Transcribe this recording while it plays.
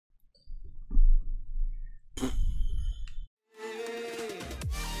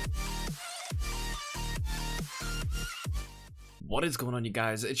What is going on, you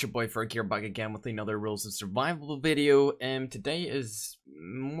guys? It's your boy Ferg here, back again with another Rules of Survival video. Today is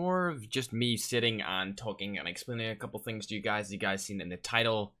more of just me sitting and talking and explaining a couple things to you guys. You guys seen in the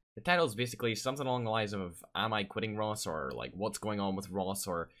title. The title is basically something along the lines of, am I quitting Ross, or like what's going on with Ross,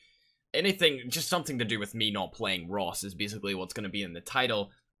 or anything, just something to do with me not playing Ross is basically what's going to be in the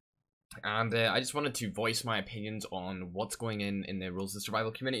title. And I just wanted to voice my opinions on what's going in the Rules of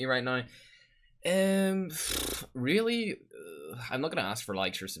Survival community right now. Really, I'm not gonna ask for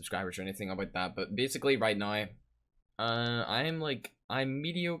likes or subscribers or anything about that, but basically right now, I'm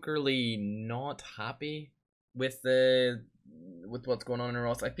mediocrely not happy with what's going on in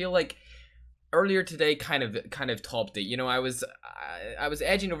Ross. I feel like earlier today kind of topped it. You know, I was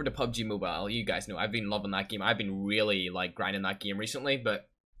edging over to PUBG Mobile. You guys know I've been loving that game. I've been really like grinding that game recently, but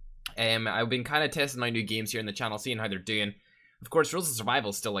I've been kind of testing my new games here in the channel, seeing how they're doing. Of course, Rules of Survival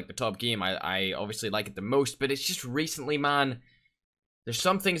is still like the top game. I obviously like it the most, but it's just recently, man, there's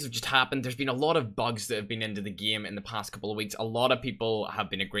some things that have just happened. There's been a lot of bugs that have been into the game in the past couple of weeks. A lot of people have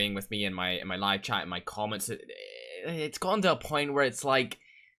been agreeing with me in my live chat, in my comments. It's gotten to a point where it's like,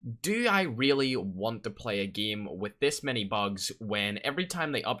 do I really want to play a game with this many bugs when every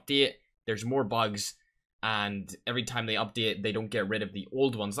time they update, there's more bugs? And every time they update, they don't get rid of the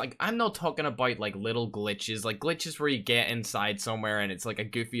old ones. Like, I'm not talking about, like, little glitches. Like, glitches where you get inside somewhere and it's, like, a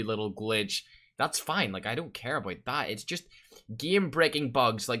goofy little glitch. That's fine. Like, I don't care about that. It's just game-breaking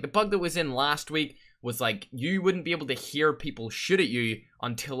bugs. Like, the bug that was in last week was, like, you wouldn't be able to hear people shoot at you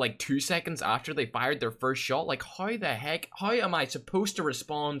until, like, 2 seconds after they fired their first shot. Like, how the heck? How am I supposed to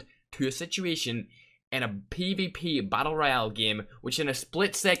respond to a situation in a PvP Battle Royale game, which in a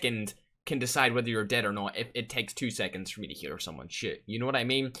split second can decide whether you're dead or not if it takes 2 seconds for me to hear someone shit? You know what I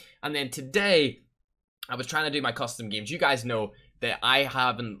mean? And then today, I was trying to do my custom games. You guys know that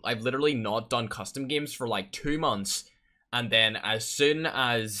I've literally not done custom games for like 2 months. And then as soon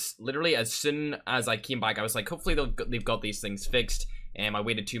as I came back, I was like, hopefully they've got these things fixed. And I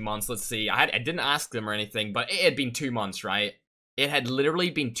waited 2 months. Let's see. I didn't ask them or anything, but it had been 2 months, right? It had literally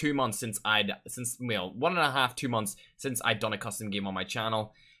been 2 months since 1.5, 2 months since I'd done a custom game on my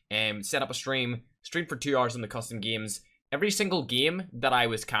channel. Set up a stream for 2 hours on the custom games. Every single game that I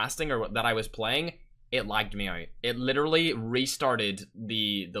was casting or that I was playing, it lagged me out. It literally restarted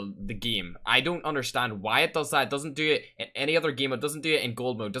the game. I don't understand why it does that. It doesn't do it in any other game. It doesn't do it in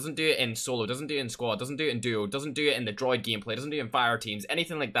gold mode. It doesn't do it in solo. It doesn't do it in squad. It doesn't do it in duo. It doesn't do it in the droid gameplay. It doesn't do it in fire teams.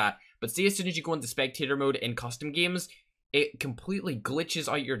 Anything like that. But see, as soon as you go into spectator mode in custom games, it completely glitches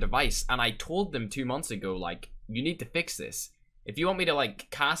out your device. And I told them 2 months ago, like, you need to fix this. If you want me to, like,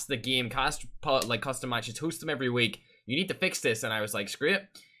 cast the game, like, custom matches, host them every week, you need to fix this. And I was like, screw it.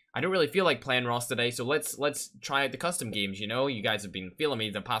 I don't really feel like playing Ross today, so let's try out the custom games, you know? You guys have been feeling me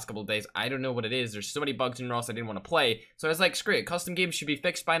the past couple of days. I don't know what it is. There's so many bugs in Ross I didn't want to play. So I was like, screw it. Custom games should be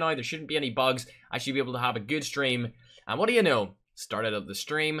fixed by now. There shouldn't be any bugs. I should be able to have a good stream. And what do you know? Started up the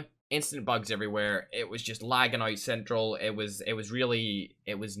stream. Instant bugs everywhere. It was just lagging out central. It was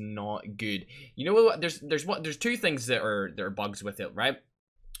not good. You know what? There's two things that are bugs with it, right?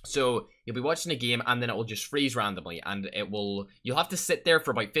 So you'll be watching a game and then it will just freeze randomly, and you'll have to sit there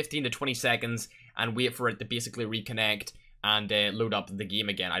for about 15 to 20 seconds and wait for it to basically reconnect and load up the game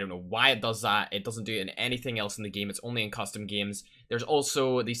again. I don't know why it does that. It doesn't do it in anything else in the game. It's only in custom games. There's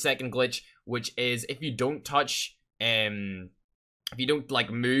also the second glitch, which is if you don't touch if you don't, like,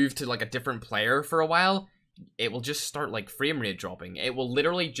 move to, like, a different player for a while, it will just start, like, frame rate dropping. It will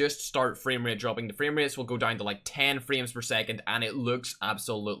literally just start frame rate dropping. The frame rates will go down to, like, 10 frames per second, and it looks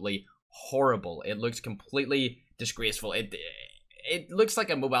absolutely horrible. It looks completely disgraceful. It looks like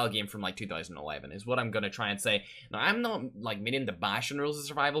a mobile game from, like, 2011 is what I'm gonna try and say. Now, I'm not, like, meaning to bash on Rules of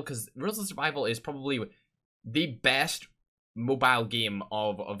Survival, because Rules of Survival is probably the best mobile game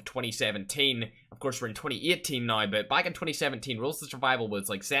of 2017. Of course, we're in 2018 now, but back in 2017, Rules of Survival was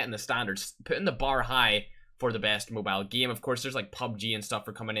like setting the standards, putting the bar high for the best mobile game. Of course, there's like PUBG and stuff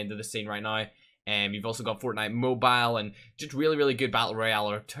are coming into the scene right now. You've also got Fortnite Mobile and just really good Battle Royale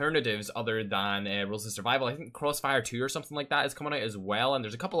alternatives other than Rules of Survival. I think Crossfire 2 or something like that is coming out as well, and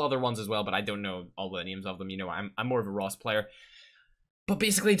there's a couple other ones as well, but I don't know all the names of them. You know, I'm more of a Ross player. But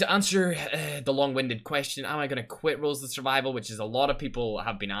basically, to answer the long-winded question, am I going to quit Rules of Survival, which is a lot of people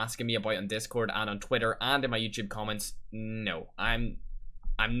have been asking me about on Discord and on Twitter and in my YouTube comments? No, I'm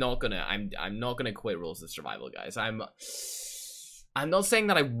not gonna quit Rules of Survival, guys. I'm not saying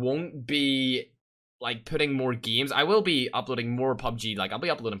that I won't be, like, putting more games. I will be uploading more PUBG. Like, I'll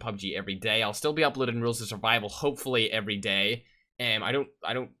be uploading PUBG every day. I'll still be uploading Rules of Survival hopefully every day. I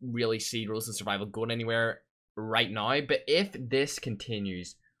don't really see Rules of Survival going anywhere right now, but if this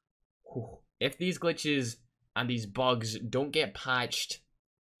continues, if these glitches and these bugs don't get patched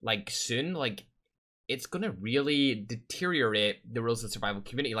like soon, like it's gonna really deteriorate the Rules of Survival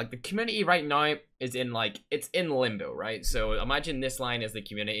community. Like the community right now is in like, it's in limbo, right? So imagine this line is the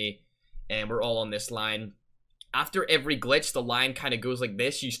community and we're all on this line. After every glitch, the line kind of goes like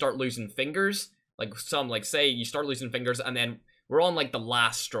this. You start losing fingers. Like say you start losing fingers and then we're on like the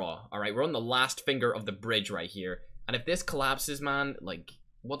last straw, all right? We're on the last finger of the bridge right here. And if this collapses, man, like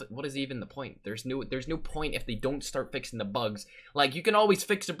what is even the point? There's no point if they don't start fixing the bugs. Like you can always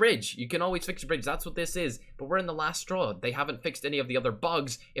fix a bridge. You can always fix a bridge. That's what this is. But we're in the last straw. They haven't fixed any of the other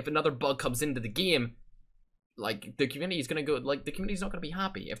bugs. If another bug comes into the game, like the community is gonna go, like the community's not gonna be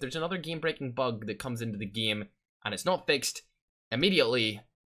happy. If there's another game-breaking bug that comes into the game and it's not fixed immediately,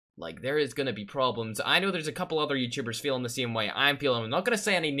 like there is gonna be problems. I know there's a couple other YouTubers feeling the same way I'm feeling. I'm not gonna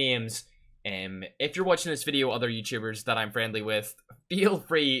say any names. If you're watching this video, other YouTubers that I'm friendly with, feel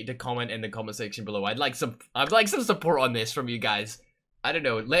free to comment in the comment section below. I'd like some support on this from you guys. I don't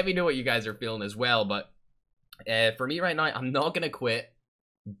know, let me know what you guys are feeling as well. But for me right now, I'm not gonna quit,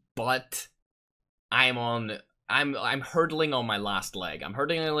 but I'm hurdling on my last leg. I'm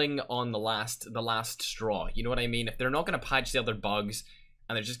hurdling on the last straw. You know what I mean? If they're not gonna patch the other bugs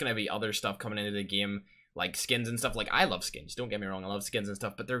and there's just gonna be other stuff coming into the game, like skins and stuff. Like I love skins, don't get me wrong, I love skins and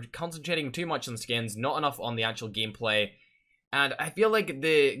stuff, but they're concentrating too much on skins, not enough on the actual gameplay. And I feel like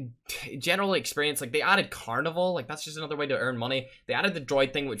the general experience, like they added carnival, like that's just another way to earn money. They added the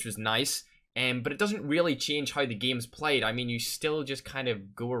droid thing, which was nice, but it doesn't really change how the game's played. I mean, you still just kind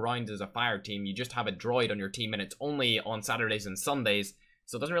of go around as a fire team. You just have a droid on your team, and it's only on Saturdays and Sundays,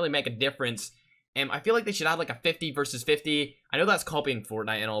 so it doesn't really make a difference. I feel like they should add like a 50 versus 50. I know that's copying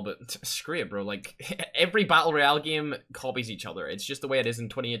Fortnite and all, but screw it, bro. Like, every Battle Royale game copies each other. It's just the way it is in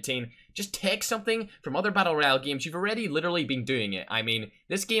 2018. Just take something from other Battle Royale games. You've already literally been doing it. I mean,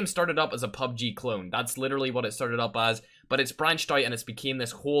 this game started up as a PUBG clone. That's literally what it started up as, but it's branched out and it's became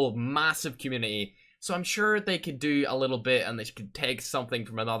this whole massive community. So I'm sure they could do a little bit and they could take something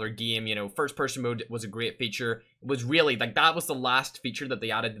from another game. You know, first person mode was a great feature. It was really, like, that was the last feature that they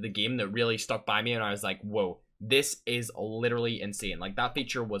added to the game that really stuck by me, and I was like, whoa, this is literally insane. Like, that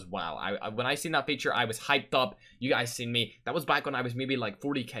feature was wow. When I seen that feature, I was hyped up. You guys seen me. That was back when I was maybe like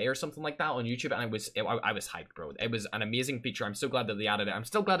 40k or something like that on YouTube, and I was hyped, bro. It was an amazing feature. I'm so glad that they added it. I'm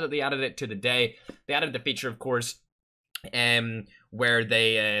still glad that they added it to the day. They added the feature, of course, where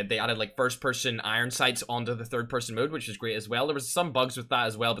they added like first person iron sights onto the third person mode, which is great as well. There was some bugs with that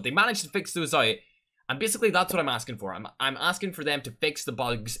as well, but they managed to fix those out, and basically that's what I'm asking for. I'm asking for them to fix the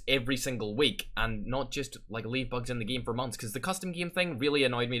bugs every single week and not just like leave bugs in the game for months, because the custom game thing really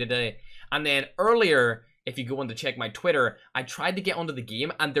annoyed me today. And then earlier, if you go on to check my Twitter, I tried to get onto the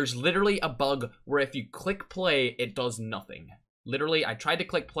game and there's literally a bug where if you click play, it does nothing. Literally, I tried to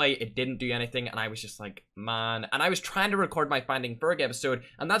click play, it didn't do anything, and I was just like, man. And I was trying to record my Finding Ferg episode,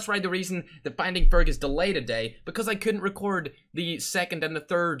 and that's right, the reason that Finding Ferg is delayed a day, because I couldn't record the second and the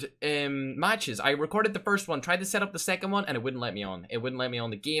third matches. I recorded the first one, tried to set up the second one, and it wouldn't let me on. It wouldn't let me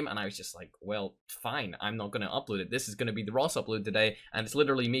on the game, and I was just like, well, fine, I'm not going to upload it. This is going to be the Ross upload today, and it's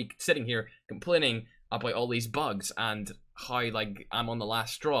literally me sitting here complaining about all these bugs and how, like, I'm on the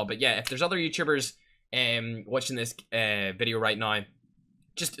last straw. But yeah, if there's other YouTubers watching this video right now,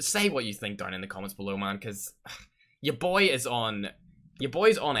 just say what you think down in the comments below, man, because your boy's on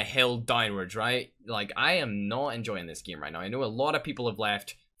a hill downwards, right? Like, I am not enjoying this game right now. I know a lot of people have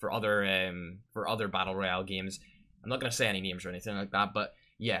left for other Battle Royale games. I'm not gonna say any names or anything like that, but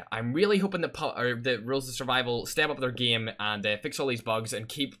yeah, I'm really hoping that Rules of Survival step up their game and fix all these bugs and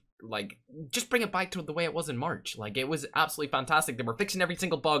keep, like, just bring it back to the way it was in March. Like, it was absolutely fantastic. They were fixing every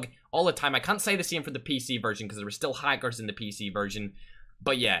single bug all the time. I can't say the same for the PC version because there were still hackers in the PC version.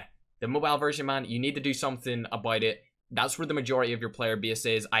 But yeah, the mobile version, man, you need to do something about it. That's where the majority of your player base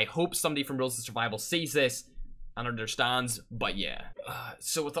is. I hope somebody from Rules of Survival sees this and understands. But yeah,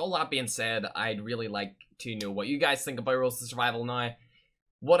 so with all that being said, I'd really like to know what you guys think about Rules of Survival now.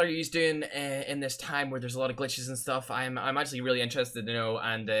 What are you doing in this time where there's a lot of glitches and stuff? I'm actually really interested to know.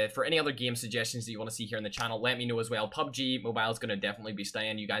 And for any other game suggestions that you want to see here on the channel, let me know as well. PUBG Mobile is going to definitely be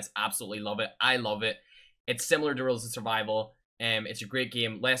staying. You guys absolutely love it. I love it. It's similar to Rules of Survival. It's a great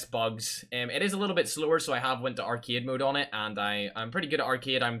game, less bugs. It is a little bit slower, so I have went to arcade mode on it, and I'm pretty good at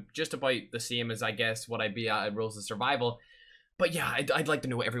arcade. I'm just about the same as, I guess, what I'd be at Rules of Survival. But yeah, I'd like to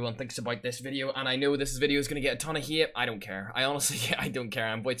know what everyone thinks about this video, and I know this video is going to get a ton of hate. I don't care. I honestly, I don't care.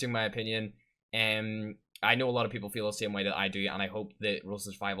 I'm voicing my opinion. I know a lot of people feel the same way that I do, and I hope that Rules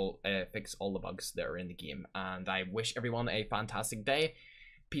of Survival fix all the bugs that are in the game. And I wish everyone a fantastic day.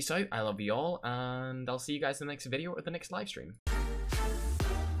 Peace out. I love you all, and I'll see you guys in the next video or the next live stream.